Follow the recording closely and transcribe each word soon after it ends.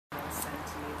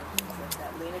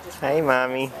Hi,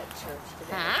 Mommy.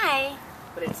 Hi.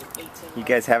 You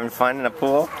guys having fun in the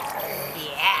pool?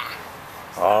 Yeah.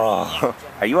 Oh,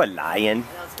 are you a lion?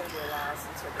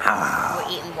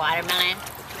 We're eating watermelon.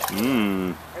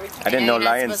 Mmm. I didn't know you're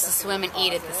not lions. supposed to swim and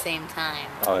eat at the same time.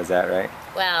 Oh, is that right?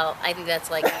 Well, I think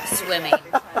that's like swimming.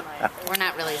 We're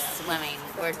not really swimming.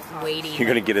 We're wading. You're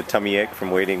gonna get a tummy ache from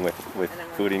waiting with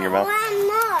food in your mouth.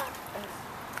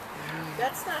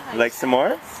 You like some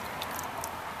more?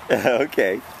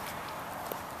 Okay.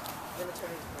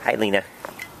 Hi, Lena.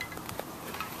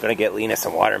 Gonna get Lena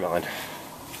some watermelon.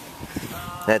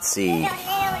 Let's see.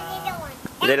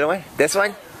 Little one? This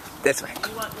one? This one.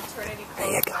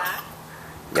 There you go.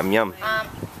 Yum yum.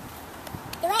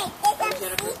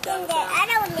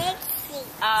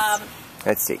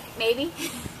 Let's see. Maybe.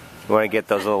 You want to get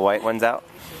those little white ones out?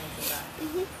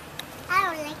 I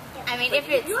don't like them. I mean, if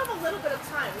it's... You have a little bit of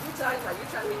time. What are you talking about? You're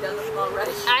trying to be done with them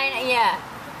already. Yeah.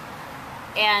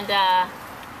 And,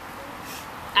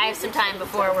 I have some time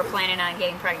before we're planning on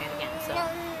getting pregnant again, so...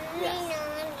 Yes.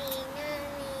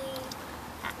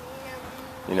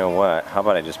 You know what? How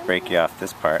about I just break you off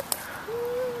this part?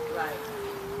 Right.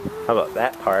 How about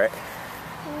that part?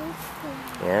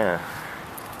 Yeah.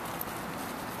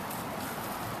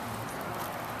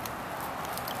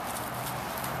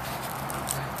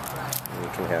 You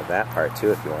can have that part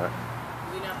too if you want.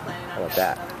 You're not planning on How about having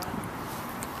that? another one?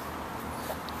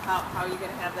 How are you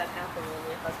going to have that happen when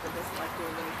your husband isn't like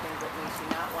doing anything that makes you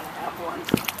not want to have one?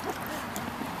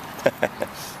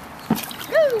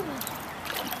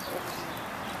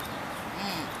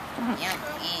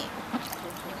 Yummy.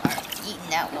 You are eating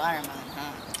that watermelon,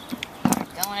 huh?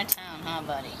 Going to town, huh,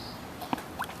 buddy?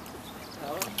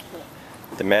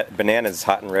 The banana's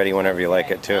hot and ready whenever you like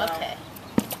it too. Okay.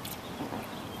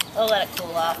 We'll let it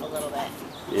cool off a little bit.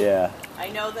 Yeah. I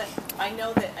know that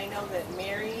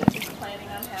Mary is planning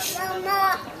on having another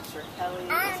one. I'm sure Kelly is.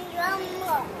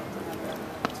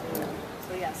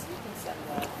 So yes, you can send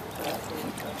that.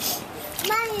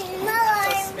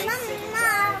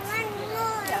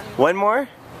 One more?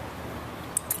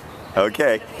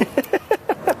 Okay.